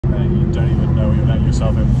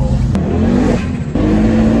yourself in for.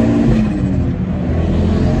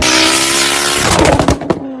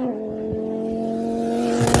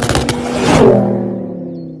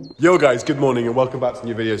 Yo guys, good morning and welcome back to a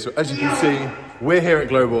new video. So as you can see, we're here at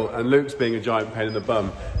Global and Luke's being a giant pain in the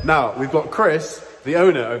bum. Now, we've got Chris, the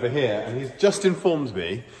owner, over here, and he's just informed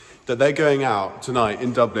me that they're going out tonight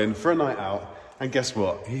in Dublin for a night out. And guess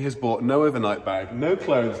what? He has bought no overnight bag, no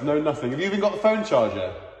clothes, no nothing. Have you even got the phone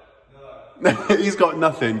charger? No. He's got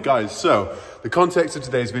nothing, guys. So the context of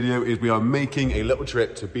today's video is we are making a little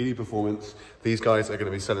trip to BD Performance. These guys are going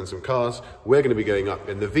to be selling some cars. We're going to be going up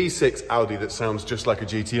in the V6 Audi that sounds just like a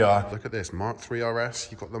GTR. Look at this, Mark 3 RS.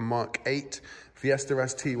 You've got the Mark 8, Fiesta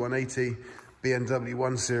ST 180, BMW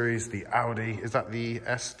 1 Series, the Audi. Is that the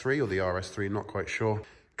S3 or the RS3? Not quite sure.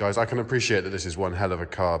 Guys, I can appreciate that this is one hell of a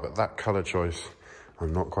car, but that color choice,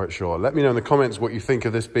 I'm not quite sure. Let me know in the comments what you think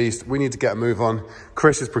of this beast. We need to get a move on.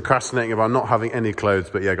 Chris is procrastinating about not having any clothes,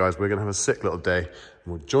 but yeah, guys, we're going to have a sick little day, and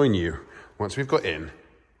we'll join you once we've got in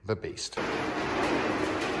the beast.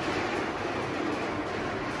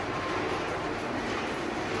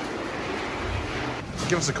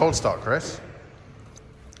 Give us a cold start, Chris.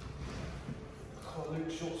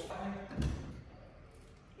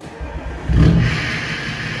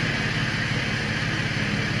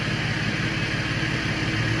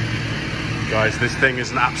 Guys, this thing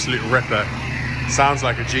is an absolute ripper. Sounds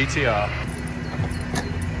like a GTR.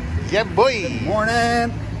 Yeah, boy. Good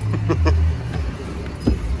morning.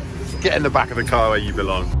 Get in the back of the car where you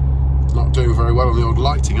belong. Not doing very well on the old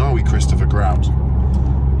lighting, are we, Christopher Grout?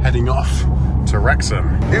 Heading off to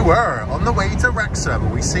Wrexham. We were on the way to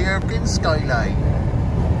Wrexham. We see Erkin skyline.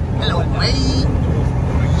 Hello, mate.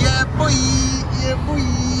 Yeah, boy. Yeah,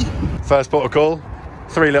 boy. First port of call.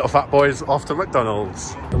 3 little fat boys off to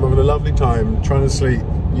McDonald's. I'm having a lovely time trying to sleep.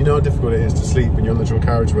 You know how difficult it is to sleep when you're on the dual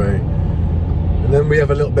carriageway. And then we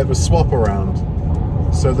have a little bit of a swap around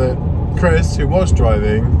so that Chris, who was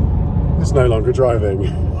driving, is no longer driving.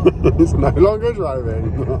 He's no longer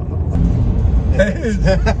driving. Do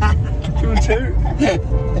you want to?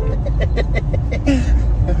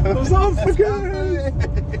 What's that for good?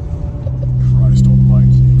 Christ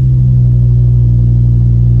almighty.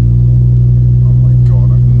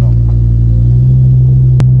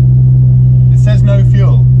 Says no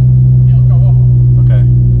fuel. It'll go off. Okay.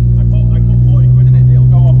 I put 40 quid in it, it'll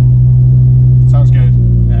go off. Sounds good.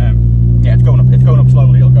 Yeah, it's going up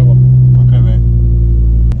slowly, it'll go off. Okay, mate.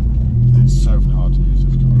 It's so hard to use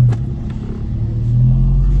this car.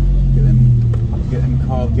 Get them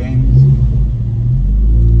car games.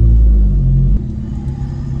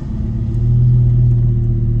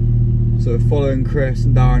 So we're following Chris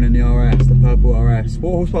and Darren in the RS, the purple RS.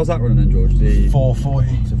 What horsepower is that running then, George? The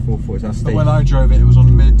 440. So 440, so that's But when I drove it, it was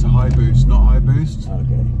on mid to high boost, not high boost.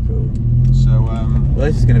 Okay, cool. So, well,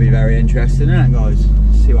 this is going to be very interesting, isn't it, guys?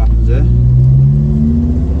 Let's see what happens here.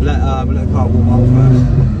 Let the car warm up first.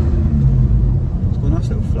 It's got a nice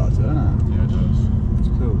little flutter, isn't it? yeah, it does. It's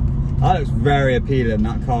cool. That looks very appealing,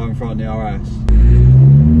 that car in front of the RS.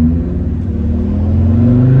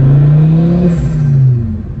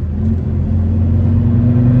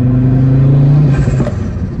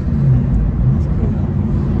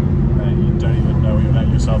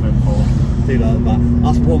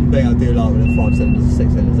 That's one thing I do like with the 5 cylinders and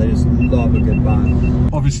 6 cylinders, they just love a good bang.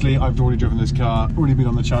 Obviously, I've already driven this car, already been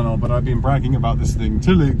on the channel, but I've been bragging about this thing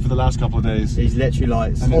to Luke for the last couple of days. He's literally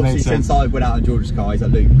like, and obviously since I went out on George's car, he's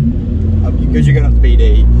like, Luke, because you're going up to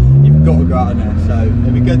BD, you've got to go out in there, so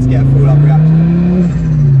it'd be good to get a full up reaction.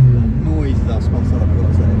 The noises are spot on, I've got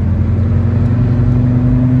to say.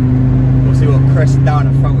 Obviously we've got Chris down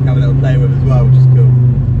in front we can have a little play with as well, which is cool.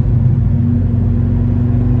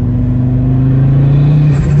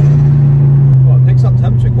 Up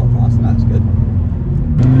temperature quite fast, and that's good.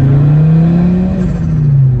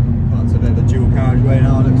 That's a bit of a dual carriageway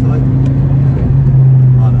now, it looks like.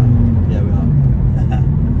 Oh no, yeah, we are.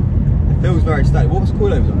 It feels very steady. What was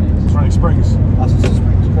coilovers on these? Tronic springs. That's just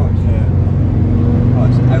springs, Christ. Yeah.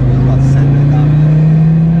 Right, so everyone's about to send it down.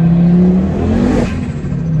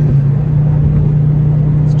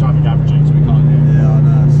 It's traffic averaging, so we can't do it. Yeah, I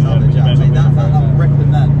know. Savage, yeah, that will wreck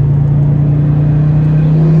them then.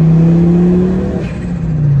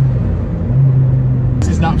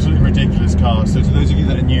 An absolutely ridiculous car. So to those of you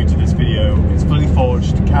that are new to this video, it's fully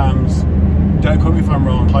forged cams, don't quote me if I'm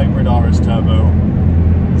wrong, hybrid RS turbo.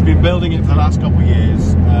 He's been building it for the last couple of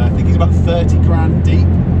years. I think he's about 30 grand deep,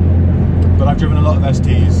 but I've driven a lot of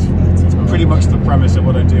STs. It's pretty much the premise of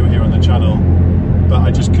what I do here on the channel, but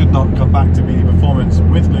I just could not come back to BD Performance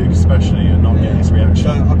with Luke especially and not get his reaction.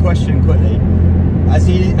 So a question quickly, has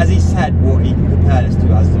he said what he can compare this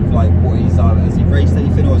to as of like what he's has he raced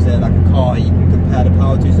car you can compare the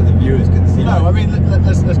power to so the viewers can see? No, I mean,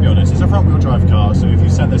 let's be honest, it's a front wheel drive car, so if you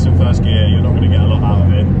set this in first gear, you're not going to get a lot out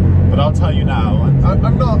of it. But I'll tell you now,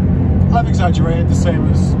 I've exaggerated the same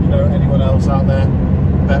as, you know, anyone else out there.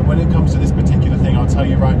 But when it comes to this particular thing, I'll tell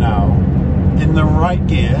you right now, in the right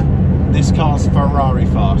gear, this car's Ferrari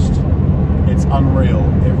fast. It's unreal.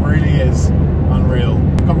 It really is unreal.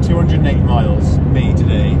 I've come 280 miles, me,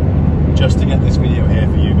 today, just to get this video here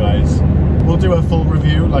for you guys. We'll do a full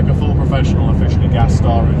review, like a full professional, officially gas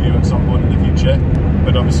star review at some point in the future.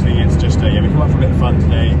 But obviously it's just, yeah, we come up for a bit of fun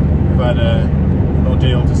today. We've had an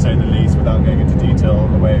ordeal, to say the least, without getting into detail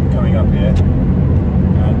on the way of coming up here.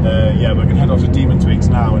 And yeah, we're gonna head off to Demon Tweeks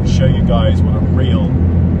now and show you guys what a real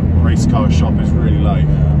race car shop is really like.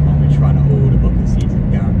 I'll be trying to order bucket seats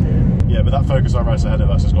in the garage here. Yeah, but that Focus RS ahead of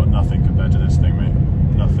us has got nothing compared to this thing, mate.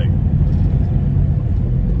 Nothing.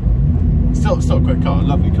 Still a quick car, a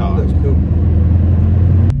lovely car. Looks cool.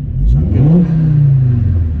 Sound good.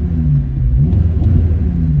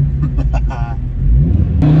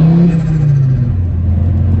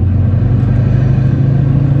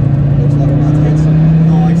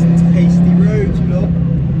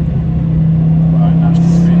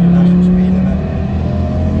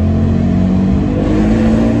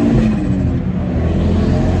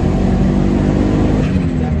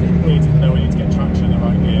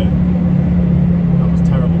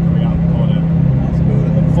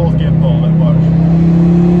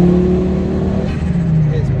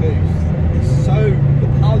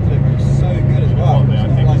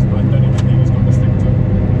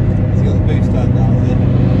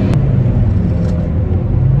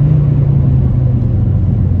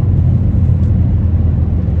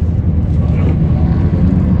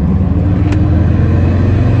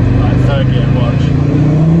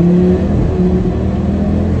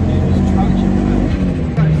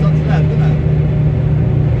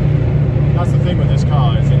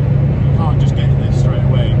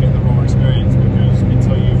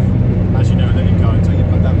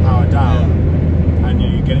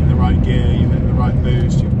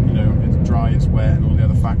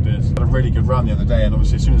 The other day, and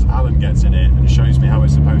obviously as soon as Alan gets in it and shows me how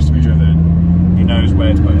it's supposed to be driven, he knows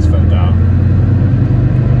where to put his foot down.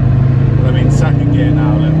 But I mean, second gear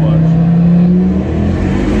now, let's watch.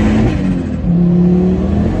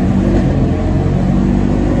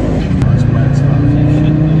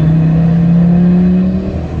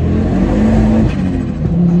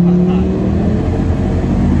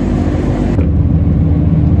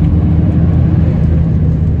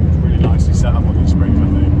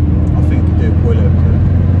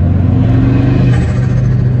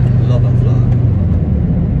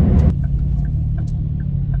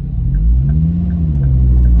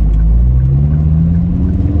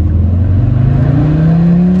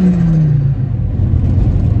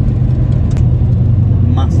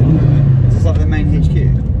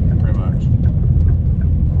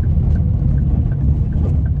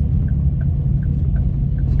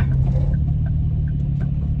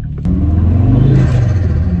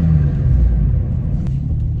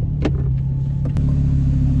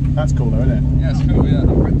 That's cool though, isn't it? Yeah, it's cool, yeah.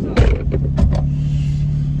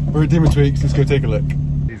 We're at Demon Tweeks, let's go take a look.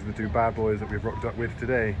 These are the two bad boys that we've rocked up with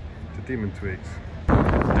today to Demon Tweeks.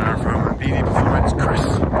 Down from BD Performance, Chris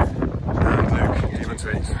and Luke, Demon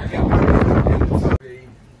Tweeks.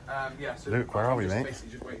 Yeah, so Luke, where are we, mate?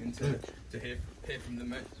 Basically just waiting to hear from them,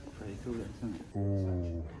 mate. Pretty cool, isn't it?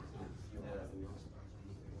 Ooh.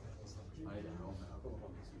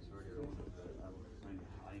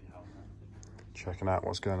 Checking out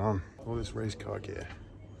what's going on. All this race car gear.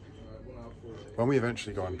 When we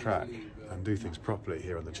eventually go on track and do things properly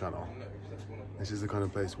here on the channel, this is the kind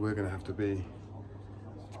of place we're going to have to be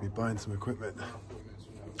buying some equipment.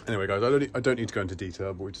 Anyway guys, I don't need to go into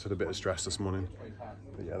detail, but we just had a bit of stress this morning.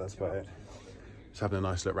 But yeah, that's about it. Just having a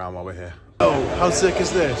nice look around while we're here. Oh, how sick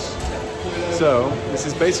is this? So, this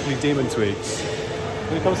is basically Demon Tweeks.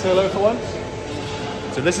 Can you come say hello for once?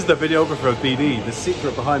 So this is the videographer of BD, the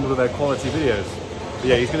secret behind all of their quality videos. But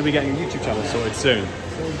yeah, he's going to be getting a YouTube channel sorted soon.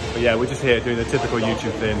 But yeah, we're just here doing the typical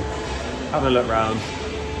YouTube thing, having a look around.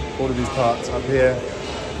 All of these parts up here.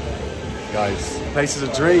 Guys, places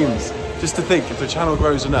of dreams. Just to think, if the channel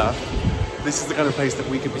grows enough, this is the kind of place that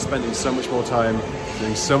we could be spending so much more time,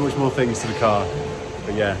 doing so much more things to the car.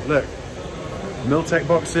 But yeah, look, Miltech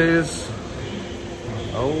boxes.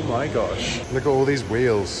 Oh my gosh. Look at all these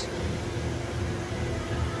wheels.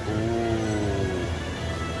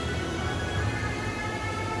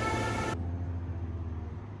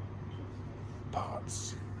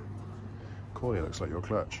 Parts. Cool, looks like your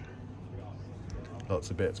clutch. Lots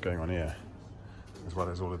of bits going on here, as well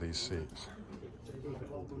as all of these seats.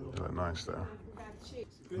 They look nice though.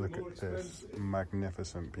 Look at this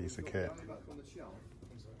magnificent piece of kit.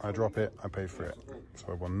 I drop it, I pay for it. So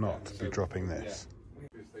I will not be dropping this.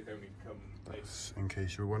 That's, in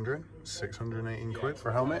case you were wondering, 618 quid for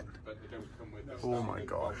a helmet. Oh my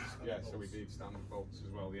gosh. Yeah, so we need standard bolts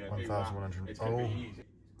as well. Yeah, 1,100. Oh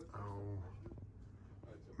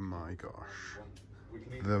my gosh.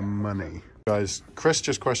 The money. Guys, Chris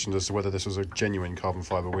just questioned as to whether this was a genuine carbon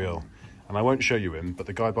fibre wheel. And I won't show you him, but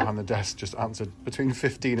the guy behind the desk just answered between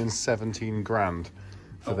 15 and 17 grand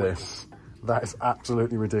for this. That is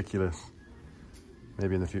absolutely ridiculous.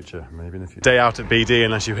 Maybe in the future, maybe in the future. Day out at BD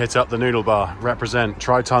unless you hit up the noodle bar. Represent,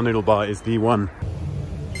 Tri-Tar noodle bar is the one.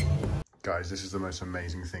 Guys, this is the most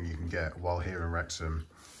amazing thing you can get while here in Wrexham.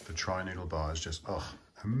 The Tri-Noodle bar is just, oh,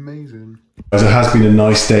 amazing. It has been a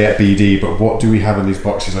nice day at BD, but what do we have in these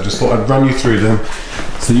boxes? I just thought I'd run you through them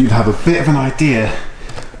so you'd have a bit of an idea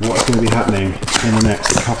what's going to be happening in the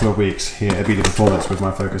next couple of weeks here at BD Performance with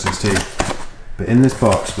my Focus ST. But in this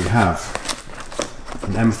box we have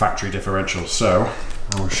an M factory differential, so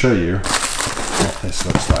I will show you what this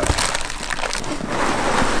looks like.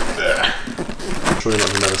 I'm sure you're not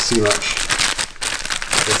going to never see much.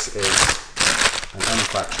 This is an M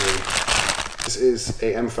factory. This is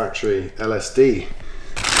a M factory LSD.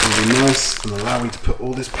 It's going to be nice and allow me to put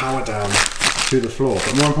all this power down to the floor.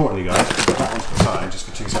 But more importantly, guys, put that onto the side just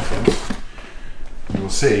for 2 seconds. You will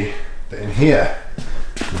see that in here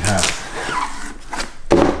we have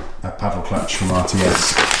that paddle clutch from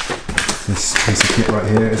RTS. This piece of kit right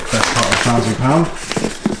here is best part of £1,000.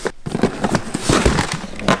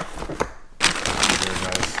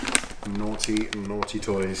 Naughty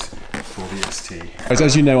toys for the ST.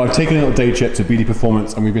 As you know, I've taken a little day trip to BD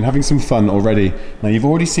Performance and we've been having some fun already. Now you've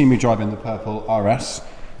already seen me driving the purple RS.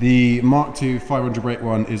 The Mk2 500 brake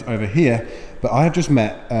one is over here, but I have just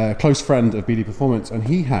met a close friend of BD Performance and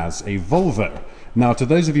he has a Volvo. Now to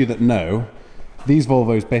those of you that know, these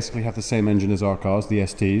Volvos basically have the same engine as our cars, the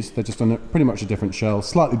STs. They're just on pretty much a different shell,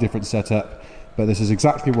 slightly different setup, but this is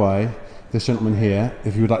exactly why this gentleman here,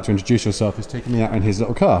 if you would like to introduce yourself, is taking me out in his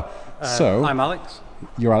little car. So I'm Alex.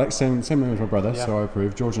 You're Alex, same name as my brother, yeah. So I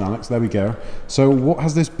approve. George and Alex, there we go. So what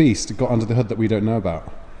has this beast got under the hood that we don't know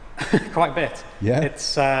about? Quite a bit. Yeah. It's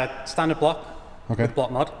standard block, okay, with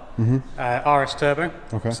block mod, RS turbo,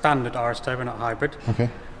 okay, standard RS turbo, not hybrid. Okay.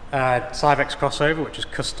 Cyvex crossover, which is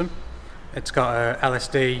custom. It's got a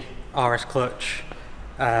LSD, RS clutch,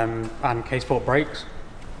 and K-Sport brakes.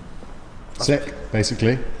 Sick,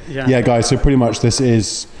 basically. Yeah. Yeah, guys. So pretty much this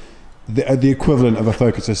is the equivalent of a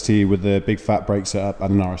Focus ST with the big fat brake setup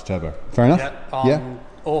and an RS turbo. Fair enough. Yeah. On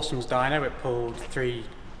Awesome's dyno, it pulled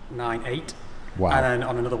 398. Wow. And then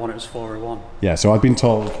on another one, it was 401. Yeah. So I've been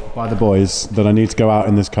told by the boys that I need to go out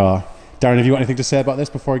in this car. Darren, have you got anything to say about this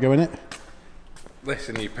before I go in it?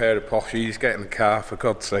 Listen, you pair of poshies, get in the car for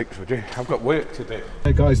God's sakes, would you? I've got work to do.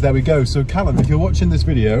 Hey guys, there we go. So Callum, if you're watching this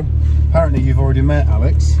video, apparently you've already met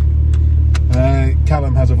Alex.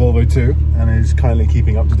 Callum has a Volvo too and is kindly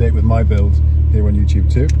keeping up to date with my build here on YouTube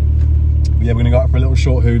too. But yeah, we're going to go out for a little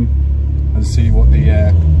short hoon and see what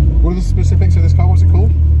are the specifics of this car? What's it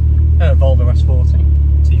called? Volvo S40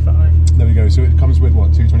 T5. There we go. So it comes with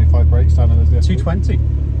what, 225 brakes standard as the 220.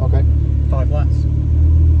 Okay. 5 less.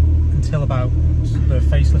 Until about the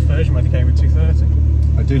facelift version where they came with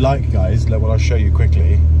 230. I do like, guys, what I'll show you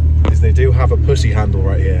quickly is they do have a pussy handle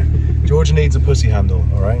right here. George needs a pussy handle,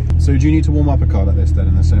 all right? So do you need to warm up a car like this then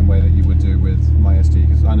in the same way that you would do with my ST?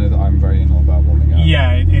 Because I know that I'm very anal about warming up.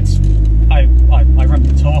 Yeah, I run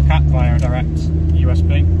the torque app via a direct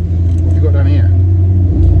USB. What have you got down here?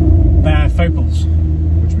 They're focals.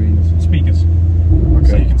 Which means? Speakers. Okay.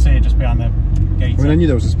 So you can see it just behind the gate. I mean, I knew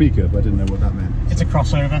there was a speaker, but I didn't know what that meant. It's a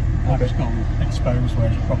crossover. I've just got them exposed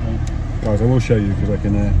where it's probably... Guys, I will show you because I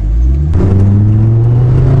can...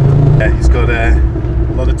 Yeah, he's got a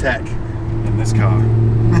lot of tech in this car.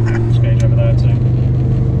 Stage over there too.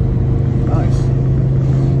 Nice.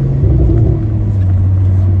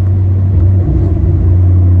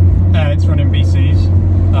 It's running BCs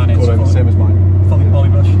and it's the same as mine. Fully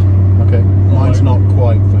polybushed. Okay, mine's not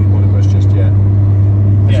quite fully polybushed just yet.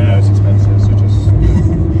 As you know, it's expensive, so just...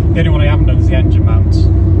 The only one I haven't done is the engine mounts.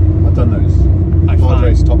 I've done those. Hard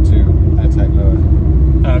race top 2, AirTech lower.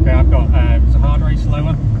 Okay, I've got it's a hard race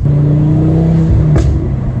lower.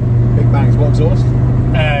 Big bangs, what exhaust?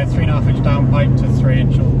 3.5 inch downpipe to 3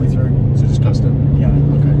 inch all the way through. So just custom? Yeah.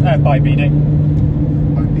 Okay. By BD.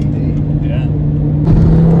 By BD? Yeah.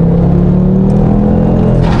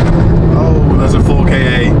 Oh, there's a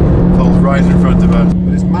 4KA pulled right in front of us.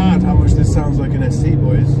 But it's mad how much this sounds like an ST,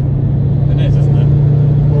 boys. It is, isn't it?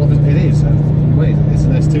 Well, it is. In ways, it's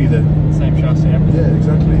an ST that chassis, everything. Yeah,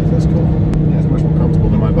 exactly. That's cool. Yeah, it's much more comfortable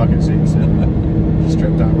than my bucket seats.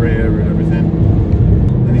 Stripped out rear and everything.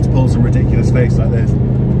 I need to pull some ridiculous face like this.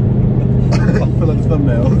 For like the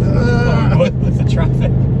thumbnail. With the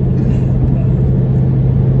traffic.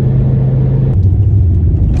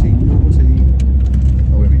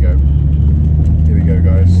 Oh, here we go. Here we go,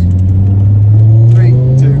 guys. 3,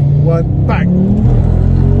 2, 1, bang!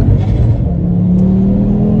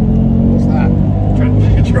 What's that?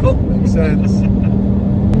 Traction control. Makes sense.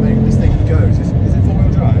 Mate, this thing goes. Is it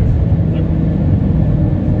 4-wheel drive?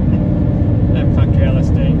 Factory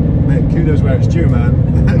LSD. Mate, kudos where it's due, man.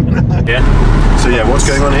 Yeah. So yeah, what's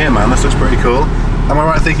going on here, man? This looks pretty cool. Am I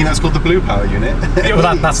right thinking that's called the Blue Power unit?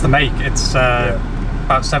 Well, that's the make. It's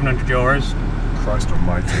about €700. Christ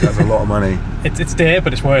almighty, that's a lot of money. It's dear,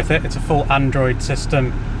 but it's worth it. It's a full Android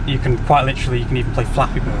system. You can quite literally, you can even play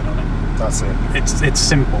Flappy Bird on it. That's it. It's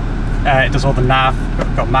simple. It does all the nav.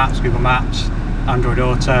 I've got maps, Google Maps, Android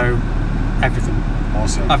Auto, everything.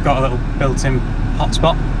 Awesome. I've got a little built-in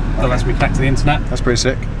hotspot that lets me connect to the internet. That's pretty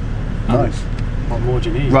sick. Nice. What more do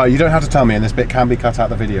you need? Right, you don't have to tell me, and this bit can be cut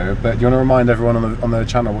out of the video, but do you want to remind everyone on the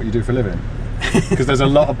channel what you do for a living? Because there's a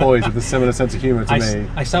lot of boys with a similar sense of humour to me.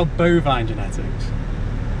 I sell bovine genetics.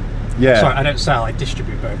 Yeah. Sorry, I don't sell, I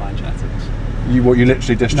distribute bovine genetics. You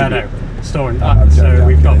literally distribute? No, storing. Okay, so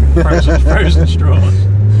we've got frozen straws.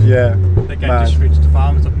 Yeah. They get distributed to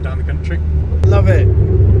farmers up and down the country. Love it.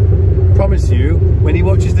 Promise you, when he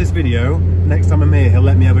watches this video, next time I'm here, he'll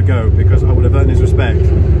let me have a go because I would have earned his respect.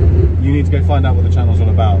 You need to go find out what the channel's all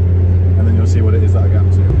about, and then you'll see what it is that I get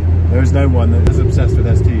up to. There is no one that is obsessed with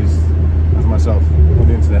STs as myself on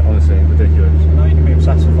the internet, honestly, ridiculous. Now you can be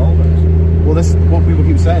obsessed with Volvos. Well, this what people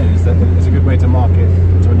keep saying is that it's a good way to market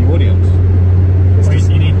to a new audience.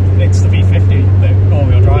 It's the V50, the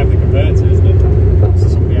all-wheel drive that converts it, isn't it? So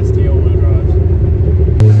some of the ST all-wheel drives.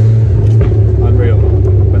 Unreal,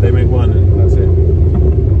 but they make one and that's it.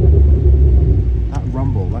 That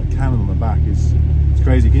rumble, that cannon on the back is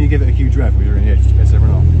crazy. Can you give it a huge rev when you're in here just to piss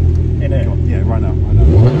everyone off? In here? Yeah, right now.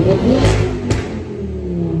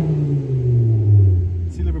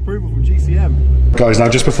 Seal of approval from GCM. Guys, now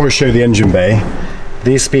just before I show the engine bay,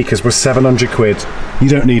 these speakers were 700 quid. You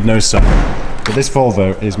don't need no sun. But this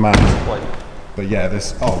Volvo is mad. But yeah,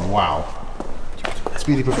 this, oh wow.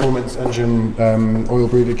 Speedy performance engine, oil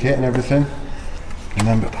breather kit and everything. And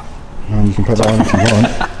then, you can put that on if you want.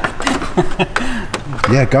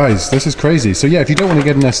 Yeah, guys, this is crazy. So yeah, if you don't want to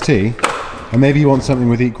get an ST, and maybe you want something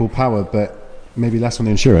with equal power, but maybe less on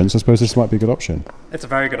the insurance, I suppose this might be a good option. It's a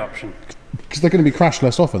very good option. Because they're going to be crashed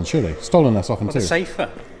less often, surely. Stolen less often too. They're safer.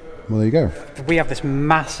 Well, there you go. We have this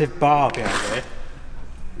massive bar behind here,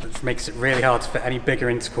 which makes it really hard to fit any bigger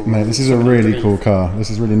intercooler. Mate, this is a really cool car. This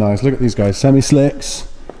is really nice. Look at these guys.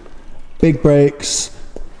 Semi-slicks, big brakes.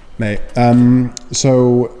 Mate,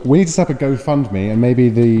 so we need to set up a GoFundMe and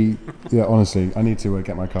maybe yeah, honestly, I need to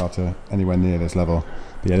get my car to anywhere near this level.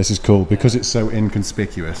 But yeah, this is cool because it's so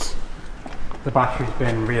inconspicuous. The battery's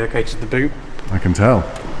been relocated to the boot. I can tell.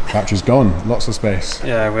 Battery's gone. Lots of space.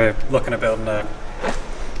 Yeah, we're looking at building a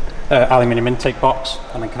aluminium intake box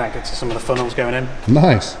and then connect it to some of the funnels going in.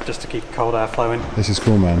 Nice. Just to keep cold air flowing. This is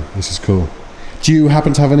cool, man. This is cool. Do you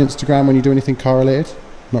happen to have an Instagram when you do anything car related?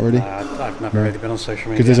 Not really? I've never really been on social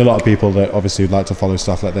media. Because there's a lot of people that obviously would like to follow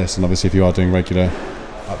stuff like this, and obviously if you are doing regular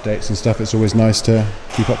updates and stuff, it's always nice to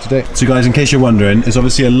keep up to date. So guys, in case you're wondering, it's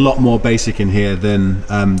obviously a lot more basic in here than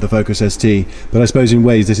the Focus ST, but I suppose in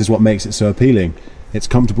ways this is what makes it so appealing. It's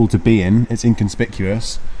comfortable to be in, it's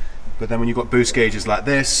inconspicuous, but then when you've got boost gauges like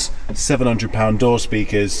this, £700 door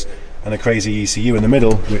speakers, and a crazy ECU in the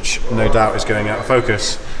middle, which no doubt is going out of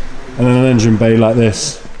focus, and then an engine bay like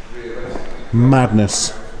this,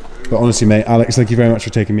 madness. But honestly, mate, Alex, thank you very much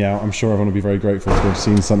for taking me out. I'm sure everyone will be very grateful to have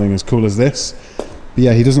seen something as cool as this. But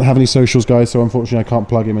yeah, he doesn't have any socials, guys, so unfortunately I can't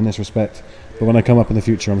plug him in this respect. But when I come up in the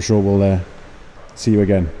future, I'm sure we'll see you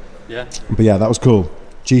again. Yeah. But yeah, that was cool.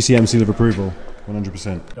 GCM seal of approval,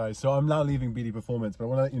 100%. Guys, so I'm now leaving BD Performance, but I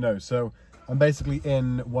want to let you know, so I'm basically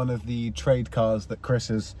in one of the trade cars that Chris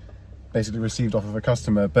has basically received off of a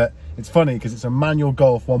customer. But it's funny because it's a manual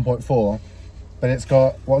Golf 1.4, but it's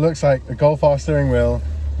got what looks like a Golf R steering wheel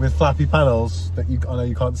with flappy panels that I know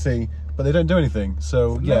you can't see, but they don't do anything.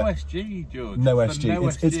 So yeah, no SG, George. No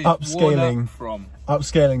SG. It's upscaling,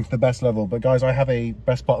 upscaling to the best level. But guys, I have a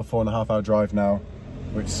best part of 4.5 hour drive now,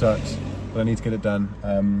 which sucks, but I need to get it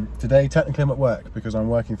done. Today, technically I'm at work because I'm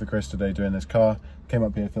working for Chris today doing this car. Came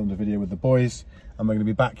up here, filmed a video with the boys, and we're going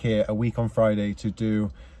to be back here a week on Friday to do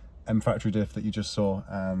M factory diff that you just saw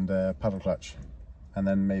and paddle clutch, and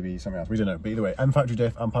then maybe something else. We don't know, but either way, M factory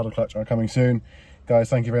diff and paddle clutch are coming soon.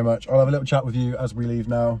 Guys, thank you very much. I'll have a little chat with you as we leave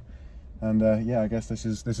now. And yeah, I guess this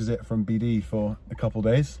is it from BD for a couple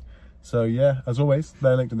days. So yeah, as always,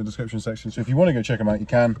 they're linked in the description section. So if you want to go check them out, you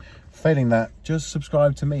can. Failing that, just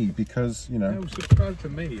subscribe to me because, you know. No, subscribe to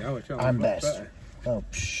me. I'm best. Better. Oh,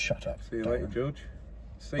 shut up. See you later, George.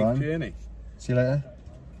 Safe journey. See you later.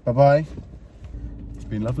 Bye-bye. It's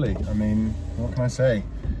been lovely. I mean, what can I say?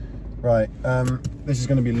 Right, this is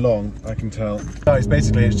going to be long, I can tell. Guys,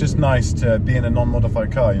 basically, it's just nice to be in a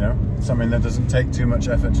non-modified car, you know? Something that doesn't take too much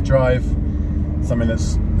effort to drive. Something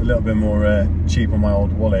that's a little bit more cheap on my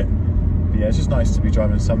old wallet. But yeah, it's just nice to be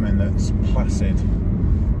driving something that's placid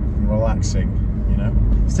and relaxing, you know?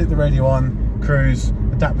 Stick the radio on, cruise,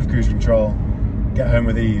 adaptive cruise control, get home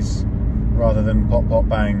with ease, rather than pop, pop,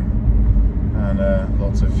 bang, and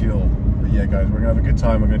lots of fuel. But yeah, guys, we're gonna have a good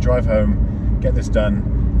time. We're gonna drive home, get this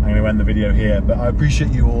done. I'm gonna end the video here, but I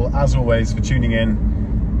appreciate you all, as always, for tuning in.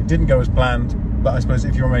 It didn't go as planned, but I suppose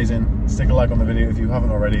if you're amazing, stick a like on the video if you haven't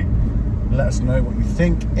already. Let us know what you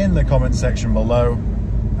think in the comments section below.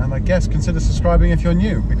 And I guess consider subscribing if you're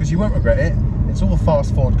new, because you won't regret it. It's all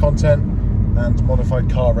fast forward content and modified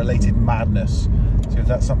car related madness. So if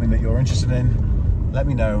that's something that you're interested in, let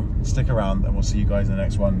me know, stick around, and we'll see you guys in the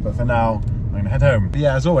next one. But for now, I'm gonna head home. But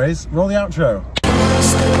yeah, as always, roll the outro.